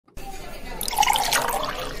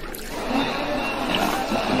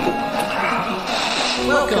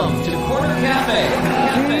Welcome to Corner Cafe.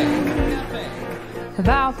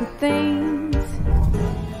 About the things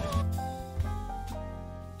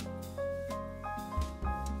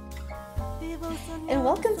and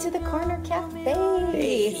welcome to the Corner Cafe.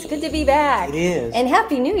 Hey. It's good to be back. It is. And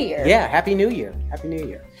Happy New Year. Yeah, Happy New Year. Happy New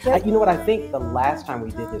Year. You know what? I think the last time we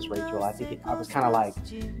did this, Rachel, I was kind of like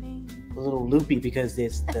a little loopy because the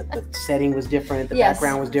setting was different, the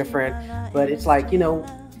background was different. But it's like,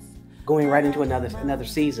 going right into another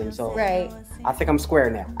season. So right. I think I'm square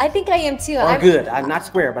now. I think I am too. I'm good. I'm not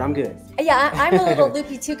square, but I'm good. Yeah, I'm a little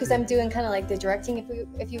loopy too because I'm doing kind of like the directing,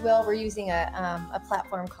 if you will. We're using a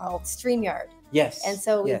platform called StreamYard. Yes. And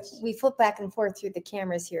so we flip back and forth through the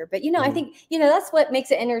cameras here. But, I think, that's what makes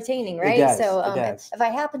it entertaining, right? It does. So if I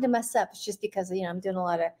happen to mess up, it's just because, I'm doing a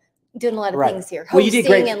lot of right. things here. Well, you did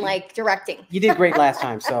great. And like directing. You did great last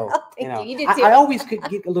time. So, Thank you. You did too. I always could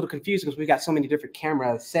get a little confused because we got so many different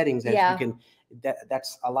camera settings that you can,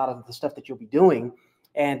 that's a lot of the stuff that you'll be doing.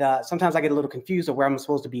 And sometimes I get a little confused of where I'm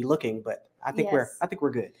supposed to be looking, but I think we're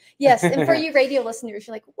good. Yes, and for you radio listeners,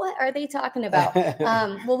 you're like, what are they talking about?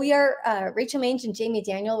 Well, we are Rachel Mains and Jamie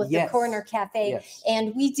Danial with the Corner Cafe,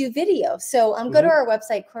 and we do video. So go to our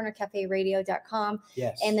website, cornercaferadio.com,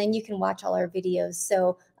 and then you can watch all our videos.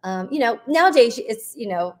 So nowadays it's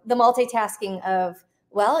the multitasking of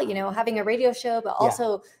having a radio show, but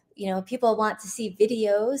also people want to see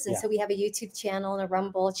videos. And so we have a YouTube channel and a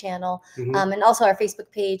Rumble channel, and also our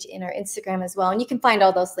Facebook page and our Instagram as well. And you can find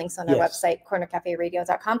all those links on our website,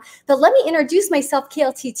 cornercaferadio.com. But let me introduce myself,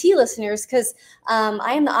 KLTT listeners, because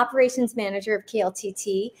I am the operations manager of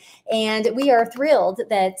KLTT. And we are thrilled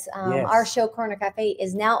that our show, Corner Cafe,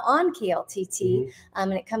 is now on KLTT.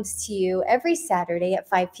 And it comes to you every Saturday at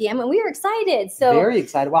 5 p.m. And we are excited. So very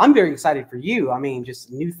excited. Well, I'm very excited for you. I mean,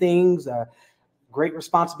 just new things, great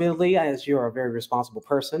responsibility, as you're a very responsible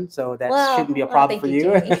person, so that shouldn't be a problem for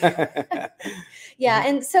you.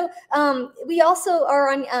 And so we also are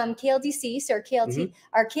on KLDC. So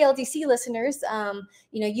our KLDC listeners,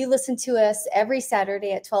 you listen to us every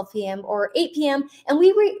Saturday at 12 p.m. or 8 p.m. and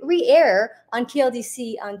we re-air on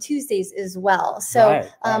KLDC on Tuesdays as well. So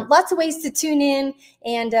lots of ways to tune in,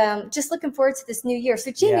 and just looking forward to this new year.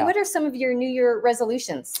 So Jamie, what are some of your New Year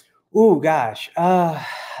resolutions? Oh gosh, I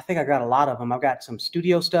think I got a lot of them. I've got some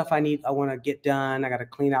studio stuff I want to get done. I got to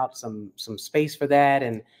clean out some space for that,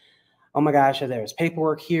 and oh my gosh, there's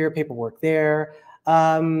paperwork here, paperwork there.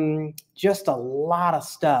 Just a lot of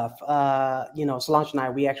stuff. Solange and I,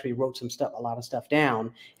 we actually wrote a lot of stuff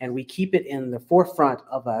down, and we keep it in the forefront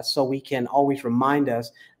of us so we can always remind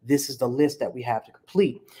us this is the list that we have to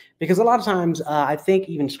complete. Because a lot of times, I think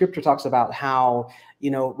even Scripture talks about how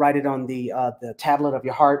write it on the tablet of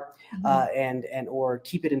your heart. Or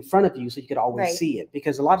keep it in front of you so you could always see it.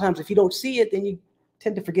 Because a lot of times if you don't see it, then you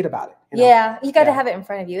tend to forget about it. You got to have it in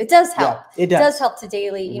front of you. It does help. Yeah, it does help to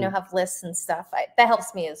daily, have lists and stuff. That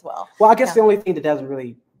helps me as well. Well, I guess the only thing that doesn't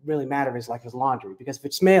really matter is like his laundry, because if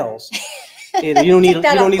it smells, you don't need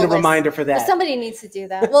a reminder for that. But somebody needs to do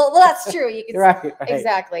that. Well, that's true. You can right.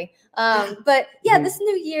 Exactly. But this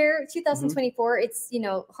new year, 2024, it's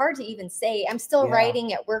hard to even say. I'm still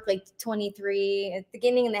writing at work like 23,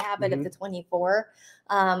 beginning in the habit of the 24.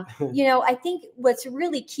 I think what's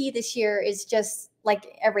really key this year is just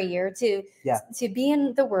like every year to be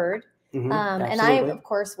in the Word. And I, of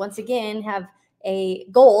course, once again have a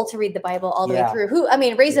goal to read the Bible all the way through.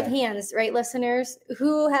 Raise of hands, right, listeners?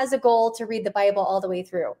 Who has a goal to read the Bible all the way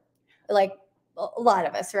through? Like a lot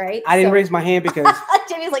of us, right? I didn't raise my hand because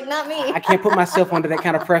Jamie's like, not me. I can't put myself under that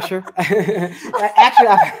kind of pressure. Actually,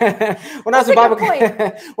 when I was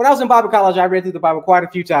in Bible college, I read through the Bible quite a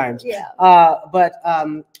few times. But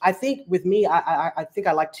I think with me, I think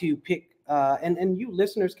I like to pick. And you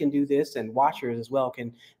listeners can do this, and watchers as well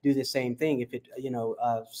can do the same thing if it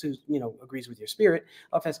agrees with your spirit.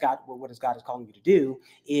 If that's God, what is God is calling you to do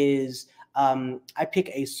is I pick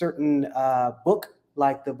a certain book,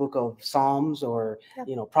 like the book of Psalms or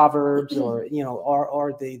Proverbs or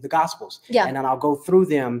the Gospels, and then I'll go through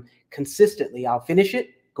them consistently. I'll finish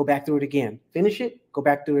it, go back through it again, finish it, go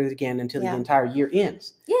back through it again until the entire year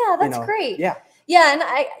ends. Yeah, that's great. Yeah, and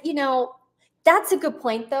that's a good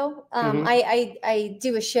point, though. I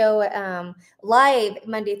do a show live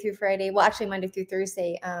Monday through Friday. Well, actually Monday through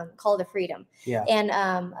Thursday, Call to Freedom. Yeah. And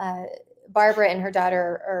Barbara and her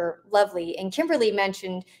daughter are lovely. And Kimberly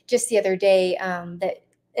mentioned just the other day that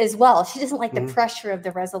as well, she doesn't like the pressure of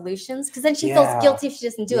the resolutions, because then she feels guilty if she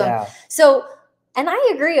doesn't do them. So, and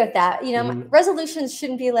I agree with that. Resolutions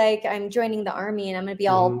shouldn't be like I'm joining the army and I'm going to be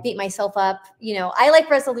all beat myself up. I like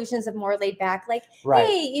resolutions of more laid back, like,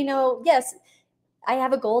 hey, yes, I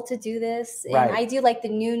have a goal to do this, and I do like the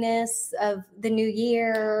newness of the new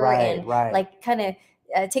year, and like kind of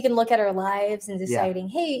taking a look at our lives and deciding,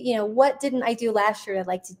 hey, you know, what didn't I do last year I'd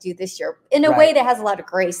like to do this year in a way that has a lot of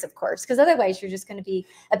grace, of course, because otherwise you're just going to be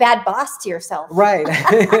a bad boss to yourself. Nobody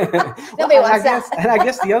wants that. And I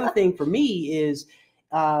guess the other thing for me is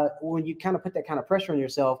when you kind of put that kind of pressure on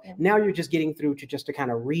yourself, now you're just getting through to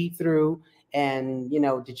kind of read through. And, you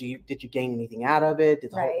know, did you gain anything out of it?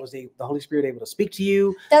 Did was the Holy Spirit able to speak to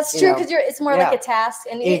you? That's true, because it's more like a task.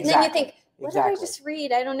 And then you think, what did I just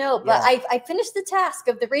read? I don't know. But I finished the task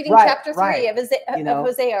of the reading chapter 3 of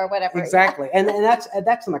Hosea or whatever. Exactly. And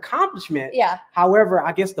that's an accomplishment. However,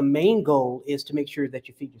 I guess the main goal is to make sure that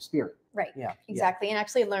you feed your spirit. Exactly. And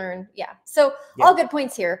actually learn. So all good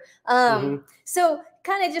points here. So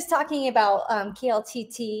kind of just talking about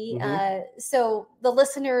KLTT. So the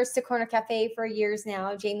listeners to Corner Cafe for years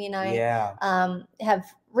now, Jamie and I have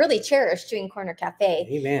really cherished doing Corner Cafe.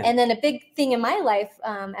 Amen. And then a big thing in my life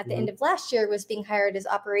at the end of last year was being hired as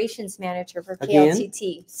operations manager for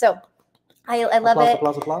KLTT. So I love it.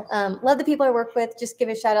 Applause. Love the people I work with. Just give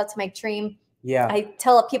a shout out to Mike Dream. Yeah. I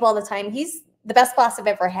tell people all the time, he's the best boss I've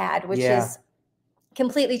ever had, which is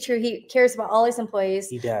completely true. He cares about all his employees.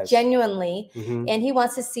 He does. Genuinely. And he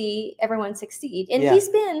wants to see everyone succeed. And he's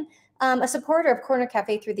been a supporter of Corner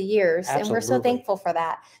Cafe through the years. And we're so thankful for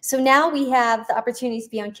that. So now we have the opportunity to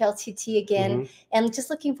be on KLTT again, and just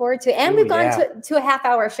looking forward to it. And we've gone to a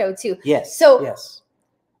half-hour show too. Yes. So,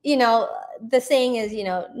 you know, the saying is, you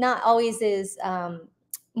know, not always is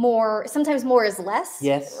more, sometimes more is less.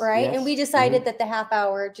 Right. And we decided that the half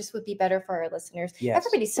hour just would be better for our listeners.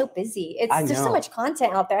 Everybody's so busy. There's so much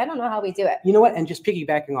content out there. I don't know how we do it. You know what? And just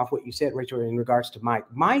piggybacking off what you said, Rachel, in regards to Mike.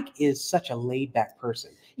 Mike is such a laid back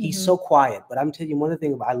person. He's so quiet, but I'm telling you, one of the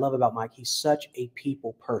things I love about Mike, he's such a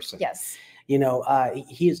people person. You know,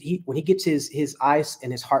 when he gets his eyes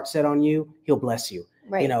and his heart set on you, he'll bless you.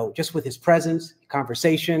 You know, just with his presence,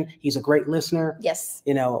 conversation, he's a great listener.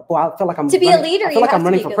 You know, well, I feel like I'm to be a leader. I feel like I'm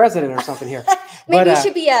running for president or something here. Maybe you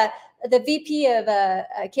should be the VP of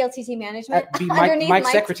KLTT management. Be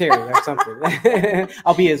Mike's secretary or something.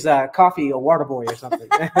 I'll be his coffee or water boy or something.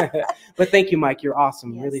 But thank you, Mike. You're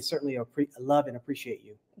awesome. Really, certainly love and appreciate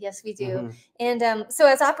you. Yes, we do. And so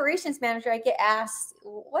as operations manager, I get asked,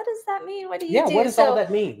 what does that mean? What do you do? What does all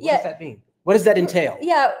that mean? What does that mean? What does that entail?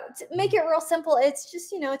 To make it real simple, it's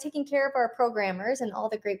just, you know, taking care of our programmers and all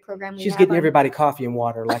the great programming. She's getting everybody coffee and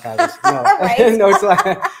water like I was. No, no,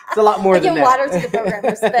 it's a lot more than that. Water to the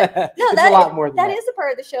programmers. But no, that's a lot more than that. That is a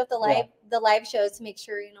part of the show, the live shows, to make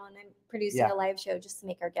sure, you know, and I'm producing a live show just to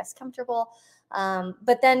make our guests comfortable.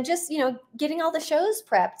 But then just, you know, getting all the shows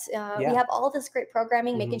prepped. We have all this great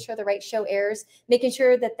programming, making sure the right show airs, making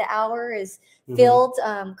sure that the hour is filled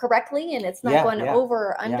correctly and it's not going over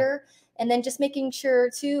or under. And then just making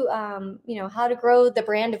sure too, you know, how to grow the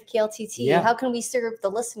brand of KLTT. How can we serve the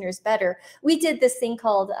listeners better? We did this thing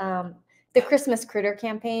called the Christmas Critter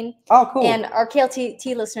campaign. Oh, cool. And our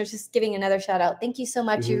KLTT listeners, just giving another shout out. Thank you so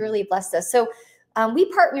much. You really blessed us. So we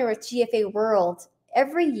partner with GFA World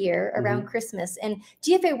every year around Christmas. And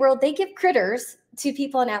GFA World, they give critters to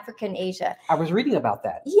people in Africa and Asia. I was reading about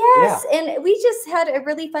that. Yes. And we just had a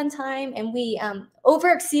really fun time, and we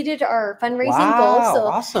over-exceeded our fundraising goals. So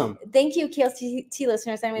awesome. Thank you, KLTT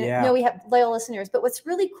listeners. I mean, I know we have loyal listeners, but what's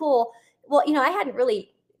really cool, well, you know, I hadn't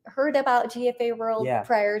really heard about GFA World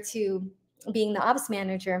prior to being the ops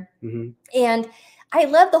manager. And I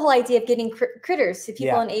love the whole idea of getting critters to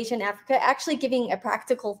people in Asia and Africa, actually giving a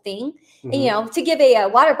practical thing. And, you know, to give a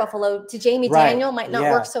water buffalo to Jamie Danial might not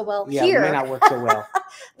work so well here. It may not work so well.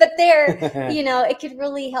 But there, you know, it could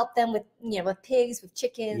really help them with, you know, with pigs, with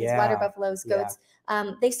chickens, water buffaloes, goats.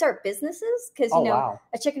 They start businesses because, you know,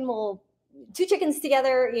 a chicken will, 2 chickens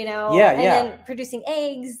together, you know, and then producing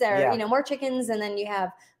eggs or, you know, more chickens. And then you have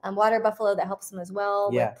water buffalo that helps them as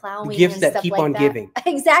well with plowing. The gifts and that stuff keep like on that. giving.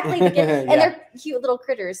 Exactly. And they're cute little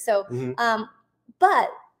critters. So, but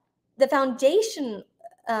the foundation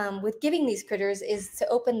with giving these critters is to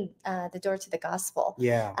open the door to the gospel.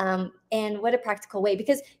 And what a practical way,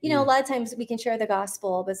 because, you know, a lot of times we can share the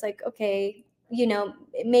gospel, but it's like, okay, you know,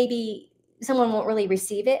 maybe someone won't really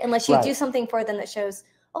receive it unless you do something for them that shows,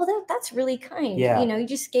 oh, that's really kind. You know, you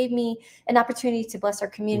just gave me an opportunity to bless our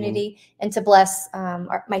community and to bless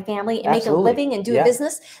my family and make a living and do a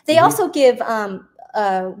business. They also give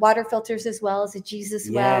water filters as well as a Jesus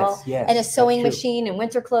well and a sewing machine and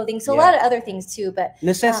winter clothing. So a lot of other things too, but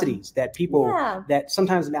necessities that people that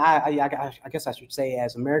sometimes I guess I should say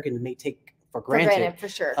as Americans may take for granted, for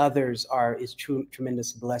sure. Others is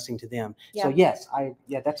tremendous blessing to them. So yes,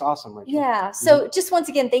 that's awesome, Rachel. So just once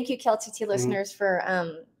again, thank you, KLTT listeners, for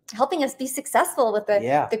helping us be successful with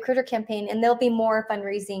the Critter campaign. And there'll be more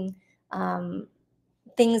fundraising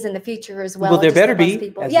things in the future as well. Well, there better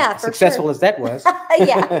be, as successful as that was.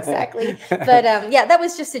 Yeah, exactly. But yeah, that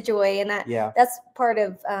was just a joy, and that's part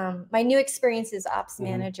of my new experience as ops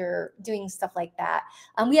manager, doing stuff like that.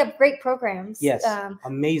 We have great programs. Yes,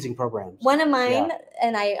 amazing programs. One of mine,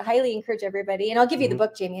 and I highly encourage everybody, and I'll give you the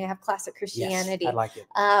book, Jamie. I have Classic Christianity. Yes, I like it.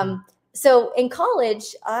 So in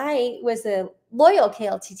college, I was a loyal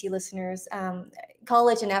KLTT listeners,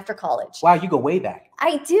 college and after college. Wow, you go way back.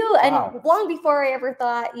 I do. And long before I ever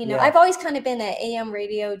thought, I've always kind of been an AM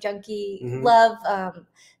radio junkie, love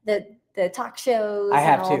the talk shows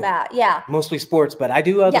and all that. Yeah. Mostly sports, but I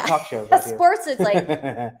do other talk shows. Sports is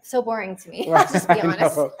like so boring to me. I'll just be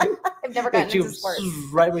honest. I've never gotten into sports.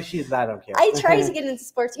 Right where she is, I don't care. I try to get into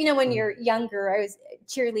sports. When you're younger, I was a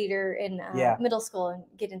cheerleader in middle school and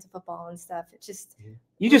get into football and stuff. It just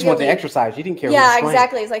you just want to exercise. You didn't care. Yeah,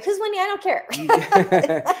 exactly. It's like, who's winning? I don't care.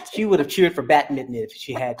 She would have cheered for badminton if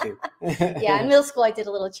she had to. Yeah, in middle school I did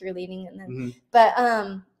a little cheerleading, and then but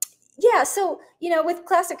yeah, so with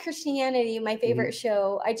Classic Christianity, my favorite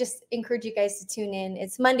show, I just encourage you guys to tune in.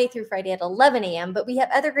 It's Monday through Friday at 11 a.m. But we have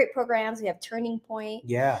other great programs. We have Turning Point.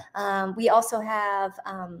 Yeah. We also have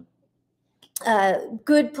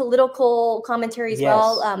good political commentary as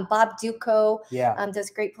well. Bob Duco does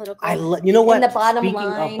great political. You know what? In the bottom Speaking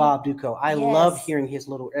line of Bob Duco, I love hearing his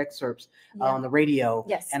little excerpts on the radio.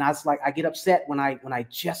 Yes. And I was like, I get upset when I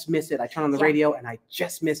just miss it. I turn on the radio and I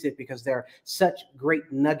just miss it because there are such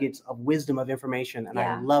great nuggets of wisdom of information, and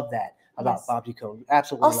I love that about Bob Duco.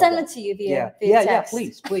 Absolutely. I'll send it to you via text. Yeah,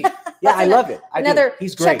 please. Yeah, I love it. Another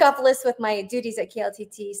He's great. check off list with my duties at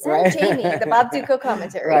KLTT. Send Jamie the Bob Duco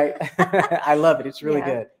commentary. Right. I love it. It's really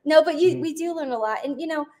good. No, but we do learn a lot. And,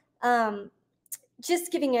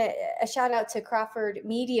 just giving a shout out to Crawford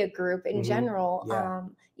Media Group in general,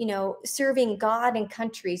 serving God and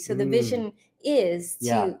country. So the vision is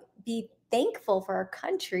to be thankful for our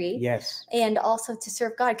country. Yes. And also to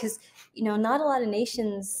serve God, because, not a lot of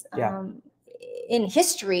nations in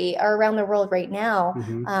history or around the world right now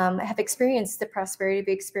have experienced the prosperity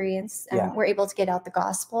we experienced. We're able to get out the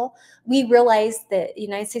gospel. We realize that the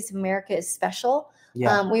United States of America is special.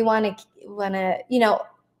 We want to,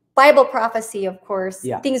 Bible prophecy, of course.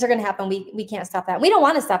 Things are going to happen. We can't stop that. We don't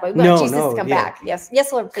want to stop it. We want Jesus to come back.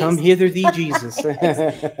 Yes, Lord, please. Come hither, thee, Jesus.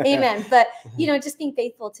 Amen. But just being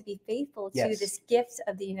faithful to this gift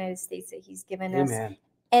of the United States that He's given us.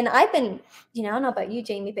 And I've been, I don't know about you,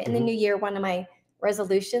 Jamie, but in the new year, one of my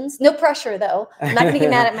resolutions, no pressure though, I'm not going to get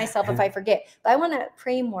mad at myself if I forget, but I want to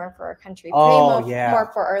pray more for our country, pray more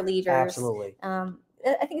for our leaders. Absolutely.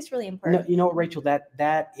 I think it's really important. You know what, Rachel,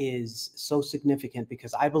 that is so significant,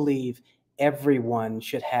 because I believe everyone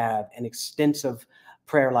should have an extensive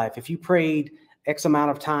prayer life. If you prayed X amount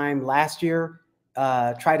of time last year,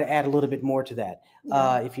 try to add a little bit more to that.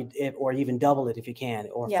 Or even double it if you can,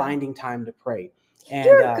 or finding time to pray. And,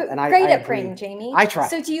 you're great at praying, Jamie. I try.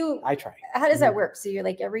 So I try. How does that work? So you're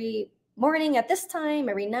like every morning at this time,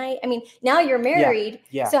 every night? I mean, now you're married.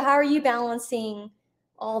 Yeah. So how are you balancing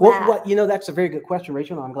all that? Well, that's a very good question,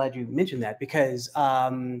 Rachel. I'm glad you mentioned that, because, because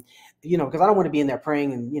I don't want to be in there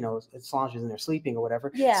praying and, as long as she's in there sleeping or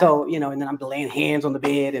whatever. Yeah. So, and then I'm laying hands on the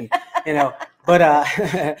bed and, but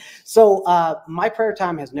so my prayer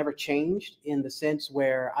time has never changed, in the sense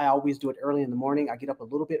where I always do it early in the morning. I get up a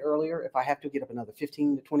little bit earlier. If I have to, get up another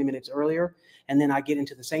 15 to 20 minutes earlier, and then I get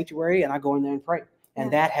into the sanctuary and I go in there and pray.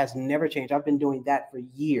 And that has never changed. I've been doing that for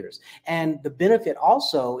years. And the benefit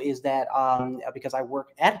also is that because I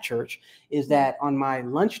work at a church, is that on my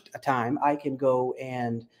lunch time, I can go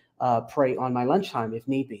and pray on my lunchtime if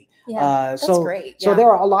need be. Yeah, that's great. Yeah. So there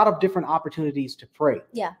are a lot of different opportunities to pray.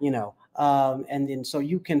 Yeah. And then so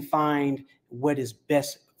you can find what is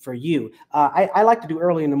best for you. I like to do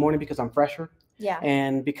early in the morning because I'm fresher. Yeah.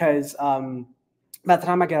 And because by the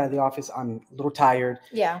time I get out of the office, I'm a little tired.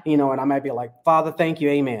 Yeah. And I might be like, Father, thank you,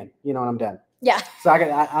 amen. And I'm done. Yeah. So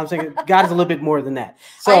I'm saying God is a little bit more than that.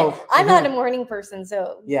 So I'm not a morning person.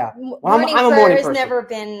 So yeah. I'm a morning has never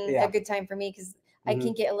been a good time for me, because I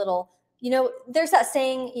can get a little, there's that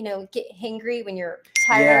saying, get hangry when you're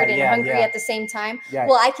tired and hungry at the same time. Yeah.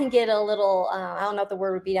 Well, I can get a little, I don't know what the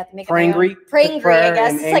word would be. I have to make it prangry, I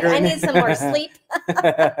guess. It's like, I need some more sleep,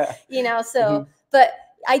 so, but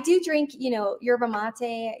I do drink, yerba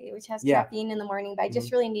mate, which has caffeine in the morning, but I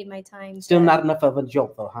just really need my time. Still not enough of a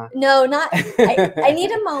jolt though, huh? No, not. I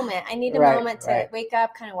need a moment. I need a moment to wake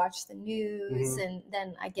up, kind of watch the news, and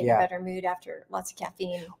then I get in a better mood after lots of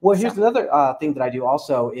caffeine. Well, here's another thing that I do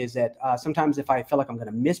also is that sometimes if I feel like I'm going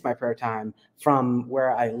to miss my prayer time from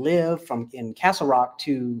where I live, from in Castle Rock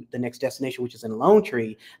to the next destination, which is in Lone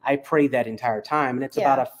Tree, I pray that entire time, and it's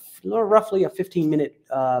about roughly a 15-minute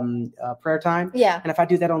prayer time. Yeah. And if I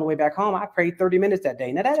do that on the way back home, I prayed 30 minutes that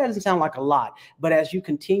day. Now that doesn't sound like a lot, but as you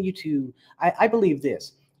continue to, I believe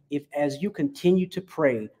this, as you continue to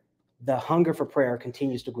pray, the hunger for prayer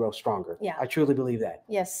continues to grow stronger. Yeah. I truly believe that.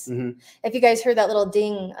 Yes. If you guys heard that little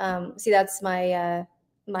ding, see, that's my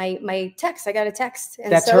text. I got a text.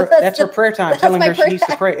 And that's her prayer time, telling her she needs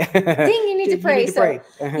to pray. Ding, you need to pray. Pray.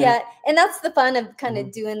 Yeah. And that's the fun of kind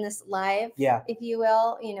of doing this live, yeah, if you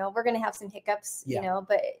will. We're going to have some hiccups,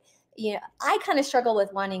 but I kind of struggle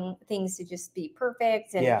with wanting things to just be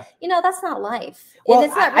perfect. And, that's not life. Well, and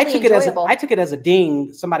it's not really enjoyable. I took it as a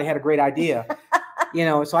ding. Somebody had a great idea,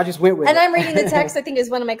 so I just went with it. And I'm reading the text. I think it was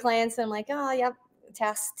one of my clients. And I'm like, oh, yeah,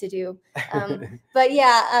 tasks to do. But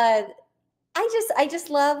yeah, I just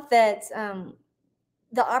love that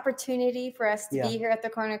the opportunity for us to be here at the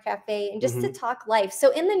Corner Cafe and just to talk life.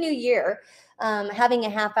 So in the new year, having a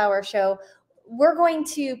half-hour show, we're going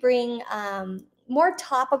to bring more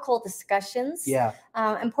topical discussions,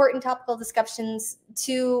 important topical discussions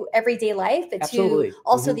to everyday life, but to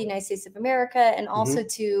also the United States of America, and also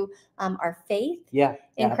to our faith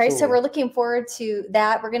in Christ. So we're looking forward to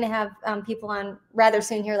that. We're going to have people on rather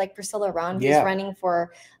soon here, like Priscilla Ron, who's running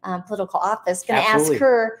for political office. Going to ask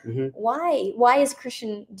her why as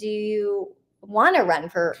Christian do you want to run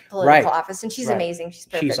for political office? And she's amazing. She's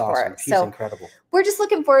perfect for it. She's incredible. We're just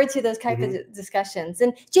looking forward to those type of discussions.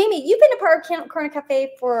 And Jamie, you've been a part of Corner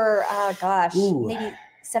Cafe for maybe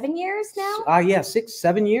 7 years now. 6,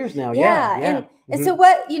 7 years now. And so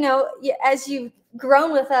what, as you've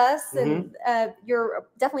grown with us and you're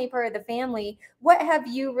definitely part of the family, what have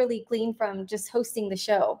you really gleaned from just hosting the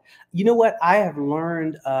show? You know what? I have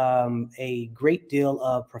learned a great deal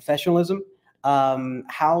of professionalism,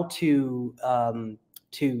 how to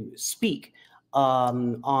speak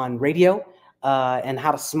on radio, and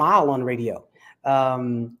how to smile on radio.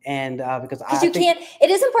 Because it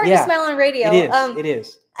is important to smile on radio. It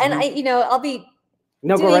is. And I'll be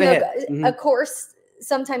doing a course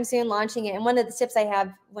sometime soon, launching it. And one of the tips I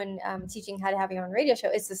have when teaching how to have your own radio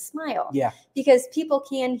show is to smile. Yeah. Because people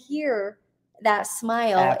can hear that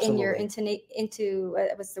smile in your what's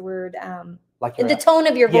the word? Like the tone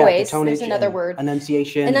of your voice. There's another word.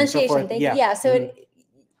 Enunciation. Enunciation. Thank you. Yeah. So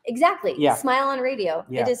exactly. Yeah. Smile on radio.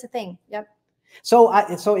 Yeah. It is a thing. Yep.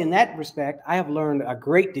 So in that respect, I have learned a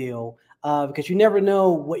great deal because you never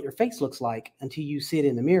know what your face looks like until you see it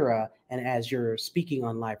in the mirror. And as you're speaking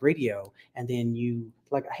on live radio, and then you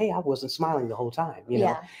like, hey, I wasn't smiling the whole time,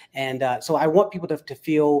 know? And so I want people to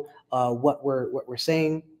feel what we're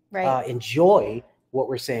saying, enjoy what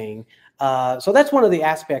we're saying. So that's one of the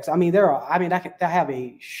aspects. I have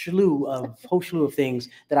a whole slew of things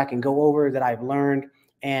that I can go over that I've learned,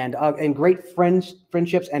 and great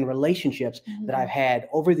friendships and relationships that I've had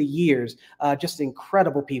over the years. Just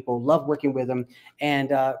incredible people. Love working with them. And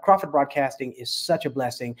Crawford Broadcasting is such a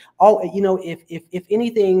blessing. If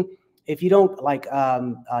anything, if you don't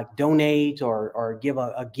donate or give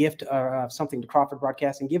a gift or something to Crawford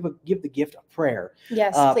Broadcasting, give the gift of prayer.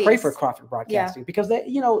 Yes, please. Pray for Crawford Broadcasting because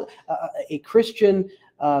a Christian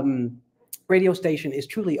radio station is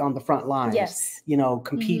truly on the front lines. Yes.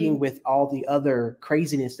 Competing with all the other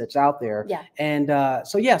craziness that's out there. Yeah. And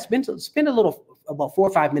spend a little about 4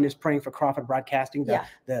 or 5 minutes praying for Crawford Broadcasting.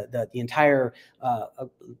 The entire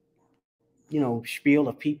spiel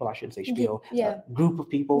of people, I shouldn't say spiel, group of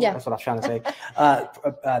people. That's what I was trying to say.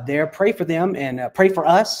 There, pray for them and pray for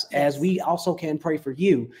us as we also can pray for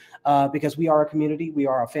you because we are a community, we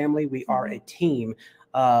are a family, we are a team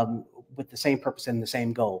with the same purpose and the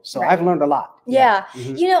same goal. So I've learned a lot. Yeah.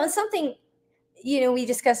 And something, we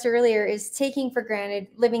discussed earlier is taking for granted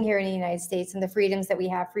living here in the United States and the freedoms that we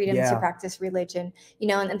have, freedom to practice religion,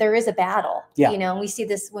 and there is a battle, and we see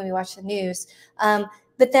this when we watch the news.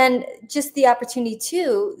 But then just the opportunity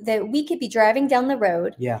too, that we could be driving down the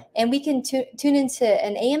road and we can tune into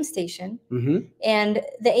an AM station and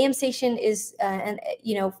the AM station is,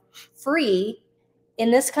 free in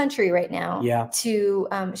this country right now to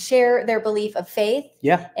share their belief of faith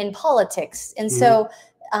and politics. And so,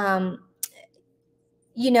 I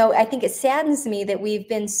think it saddens me that we've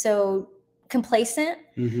been so complacent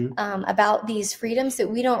about these freedoms that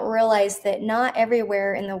we don't realize that not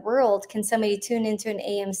everywhere in the world can somebody tune into an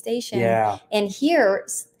AM station and hear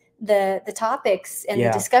the topics and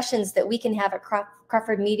the discussions that we can have at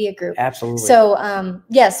Crawford Media Group. Absolutely. So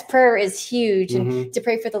yes, prayer is huge, and to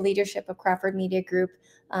pray for the leadership of Crawford Media Group,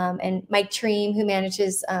 and Mike Treem, who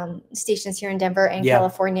manages stations here in Denver and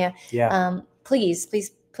California. Please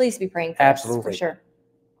be praying for us, for sure.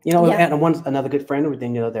 You know, and another good friend.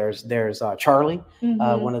 Then there's Charlie,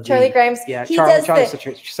 one of Charlie Grimes. Yeah, Charlie's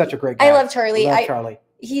such a great guy. I love Charlie. I love Charlie.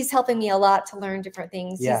 He's helping me a lot to learn different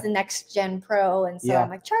things. He's the next gen pro, and so I'm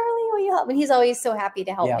like, Charlie, will you help me? He's always so happy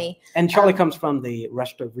to help me. And Charlie comes from the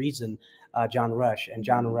Restorative Reason, John Rush, and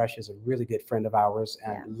John Rush is a really good friend of ours,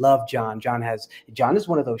 and love John. John is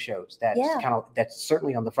one of those shows that's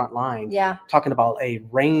certainly on the front line, talking about a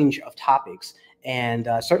range of topics, and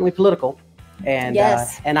certainly political. And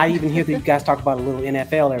and I even hear these guys talk about a little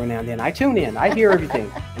NFL every now and then. I tune in, I hear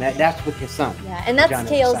everything, and that's with his son. Yeah, and that's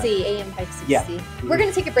KLZ AM 560. We're going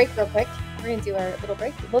to take a break real quick. We're going to do our little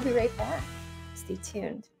break. We'll be right back. Stay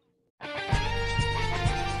tuned.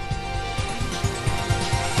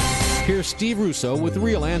 Here's Steve Russo with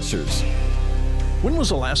Real Answers. When was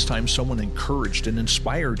the last time someone encouraged and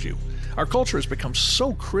inspired you? Our culture has become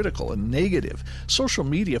so critical and negative. Social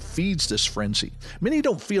media feeds this frenzy. Many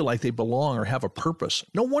don't feel like they belong or have a purpose.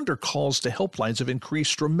 No wonder calls to helplines have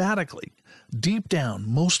increased dramatically. Deep down,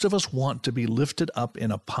 most of us want to be lifted up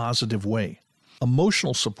in a positive way.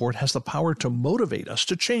 Emotional support has the power to motivate us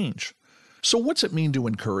to change. So what's it mean to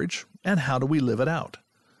encourage, and how do we live it out?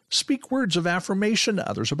 Speak words of affirmation to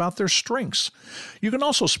others about their strengths. You can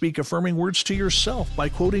also speak affirming words to yourself by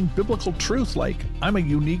quoting biblical truth like, I'm a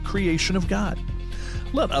unique creation of God.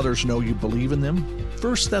 Let others know you believe in them.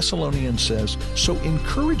 1 Thessalonians says, so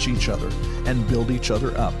encourage each other and build each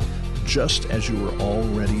other up, just as you are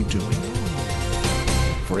already doing.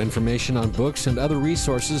 For information on books and other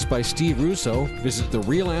resources by Steve Russo, visit the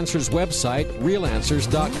Real Answers website,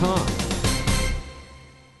 realanswers.com.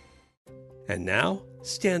 And now,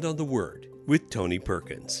 Stand on the Word with Tony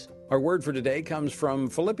Perkins. Our word for today comes from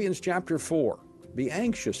Philippians chapter 4. Be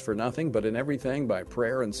anxious for nothing, but in everything by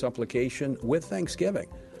prayer and supplication with thanksgiving.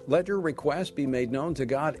 Let your requests be made known to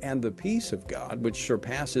God, and the peace of God, which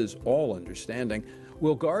surpasses all understanding,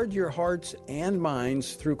 will guard your hearts and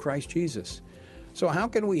minds through Christ Jesus. So how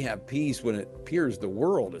can we have peace when it appears the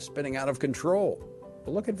world is spinning out of control?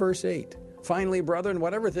 Well, look at verse 8. Finally, brethren,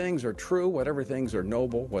 whatever things are true, whatever things are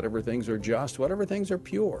noble, whatever things are just, whatever things are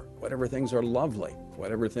pure, whatever things are lovely,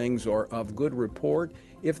 whatever things are of good report,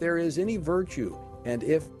 if there is any virtue, and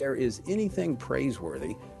if there is anything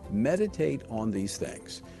praiseworthy, meditate on these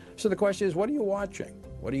things. So the question is, what are you watching?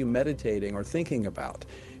 What are you meditating or thinking about?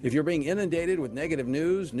 If you're being inundated with negative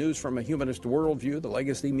news from a humanist worldview, the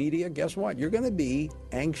legacy media, guess what? You're going to be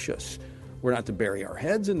anxious. We're not to bury our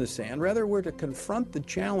heads in the sand. Rather, we're to confront the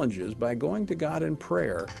challenges by going to God in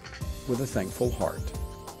prayer with a thankful heart.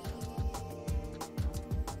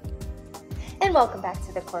 And welcome back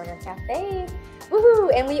to the Corner Cafe. Woohoo!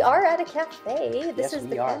 And we are at a cafe. This is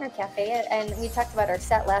the Corner Cafe, and we talked about our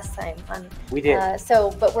set last time. We did.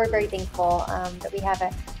 But we're very thankful that we have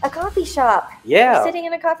a coffee shop. Yeah. We're sitting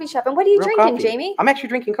in a coffee shop. And what are you drinking, Jamie? I'm actually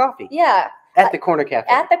drinking coffee. Yeah. At the Corner Cafe.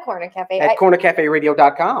 At the Corner Cafe. At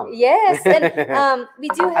cornercaferadio.com. Yes. And we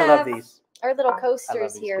do have I love these. Our little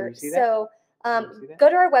coasters here. So go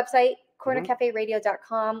to our website,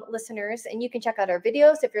 cornercaferadio.com, listeners, and you can check out our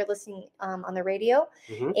videos if you're listening on the radio.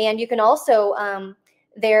 And you can also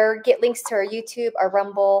there get links to our YouTube, our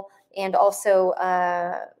Rumble, and also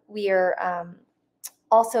we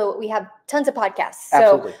have tons of podcasts.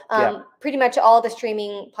 Absolutely. So pretty much all the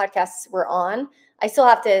streaming podcasts we're on. I still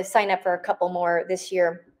have to sign up for a couple more this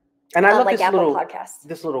year. And I love like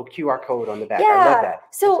this little QR code on the back. I love that.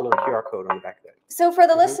 So a little QR code on the back of that. So for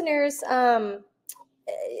the listeners,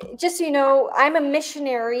 just so you know, I'm a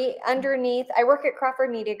missionary underneath. I work at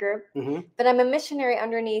Crawford Media Group, but I'm a missionary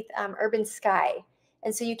underneath Urban Sky,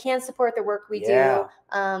 and so you can support the work we do.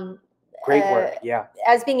 Great work. Yeah.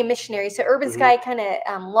 As being a missionary, so Urban Sky kind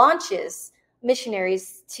of launches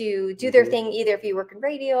missionaries to do their thing. Either if you work in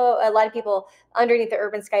radio, a lot of people underneath the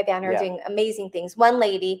Urban Sky banner are doing amazing things. One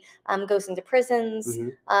lady goes into prisons.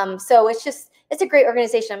 So it's a great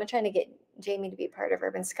organization. I'm trying to get Jamie to be part of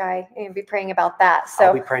Urban Sky and be praying about that. So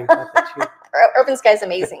I'll be praying about that too. Urban Sky is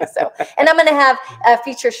amazing. So, and I'm going to have a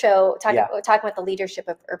feature show talking about the leadership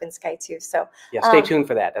of Urban Sky too. So yeah, stay tuned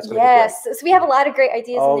for that. That's going to be great. So we have a lot of great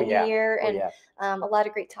ideas in the new year, and a lot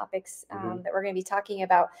of great topics that we're going to be talking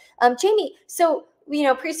about. Jamie, so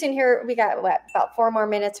pretty soon here we got about 4 more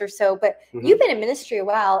minutes or so, but you've been in ministry a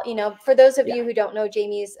while. For those of you who don't know,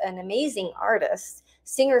 Jamie's an amazing artist,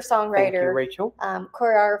 singer-songwriter, Rachel.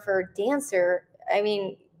 Choreographer, dancer. I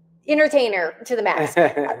mean, entertainer to the max.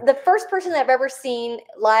 The first person that I've ever seen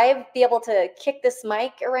live be able to kick this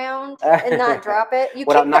mic around and not drop it. You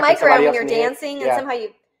kick the mic around when you're dancing, and somehow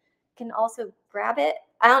you can also grab it.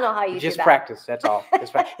 I don't know how you just do that. Practice. That's all.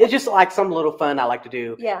 It's just like some little fun I like to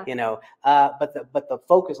do. Yeah. But the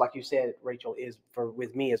focus, like you said, Rachel,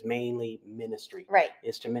 with me is mainly ministry. Right.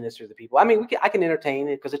 Is to minister to the people. I mean, I can entertain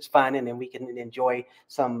it because it's fun, and then we can enjoy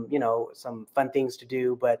some fun things to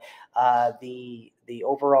do. But the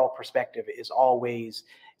overall perspective is always,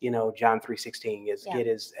 John 3:16 is get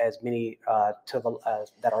as many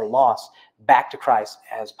that are lost back to Christ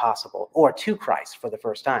as possible, or to Christ for the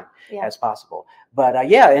first time as possible. But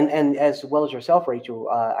and as well as yourself, Rachel,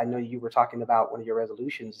 I know you were talking about one of your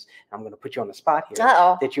resolutions. I'm going to put you on the spot here.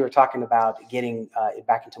 That you were talking about getting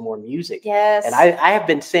back into more music. Yes. And I have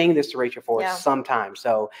been saying this to Rachel for some time,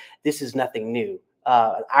 so this is nothing new.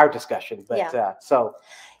 Our discussion, but so.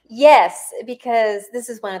 Yes, because this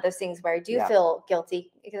is one of those things where I do feel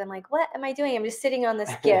guilty, because I'm like, what am I doing? I'm just sitting on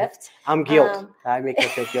this gift. I'm guilt. I make her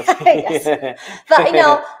feel guilty. Yes. But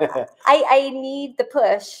I need the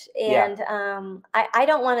push, and I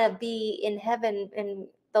don't want to be in heaven and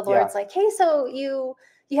the Lord's like, hey, so you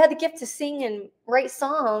had the gift to sing and write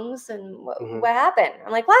songs, and what happened?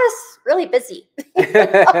 I'm like, well, I was really busy,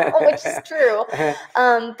 which is true.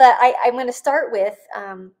 But I'm going to start with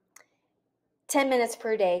 10 minutes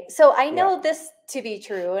per day. So I know this to be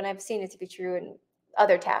true, and I've seen it to be true in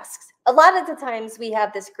other tasks. A lot of the times we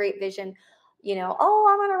have this great vision, I'm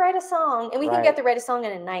going to write a song, and we think you have to write a song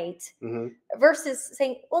in a night versus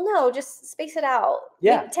saying, well, no, just space it out.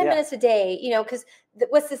 10 minutes a day, because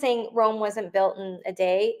what's the saying? Rome wasn't built in a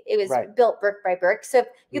day. It was built brick by brick. So if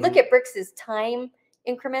you look at bricks as time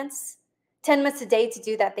increments, 10 minutes a day to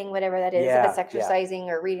do that thing, whatever that is, if it's exercising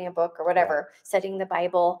or reading a book or whatever, studying the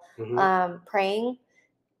Bible, praying.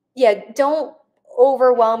 Don't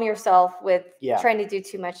overwhelm yourself with trying to do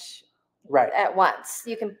too much at once.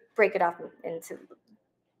 You can break it off into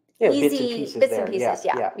easy bits and pieces.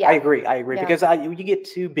 I agree. Because you get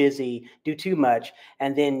too busy, do too much,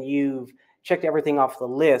 and then you've checked everything off the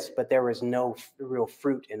list, but there is no real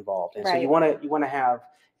fruit involved. And so you want to have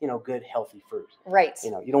good, healthy fruit. Right.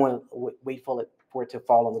 You don't want to wait for it to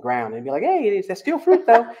fall on the ground and be like, hey, is that still fruit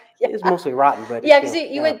though? It's mostly rotten, but because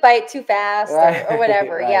you would bite too fast or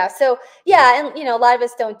whatever. So and a lot of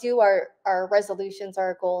us don't do our resolutions,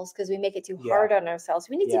 our goals, because we make it too hard on ourselves.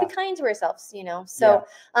 We need to be kind to ourselves, So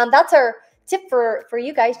that's our tip for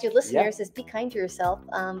you guys, you listeners, is be kind to yourself,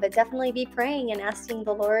 but definitely be praying and asking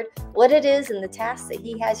the Lord what it is and the tasks that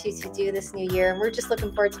He has you to do this new year. And we're just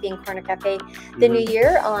looking forward to being Corner Cafe the new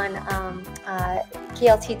year on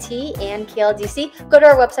KLTT and KLDC. Go to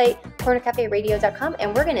our website, cornercaferadio.com,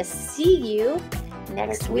 and we're going to see you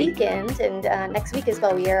next weekend. And next week as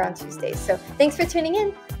well, we air on Tuesdays. So thanks for tuning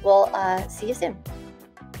in. We'll see you soon.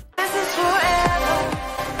 This is forever.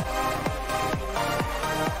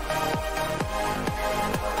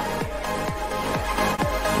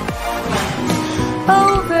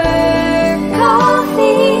 Oh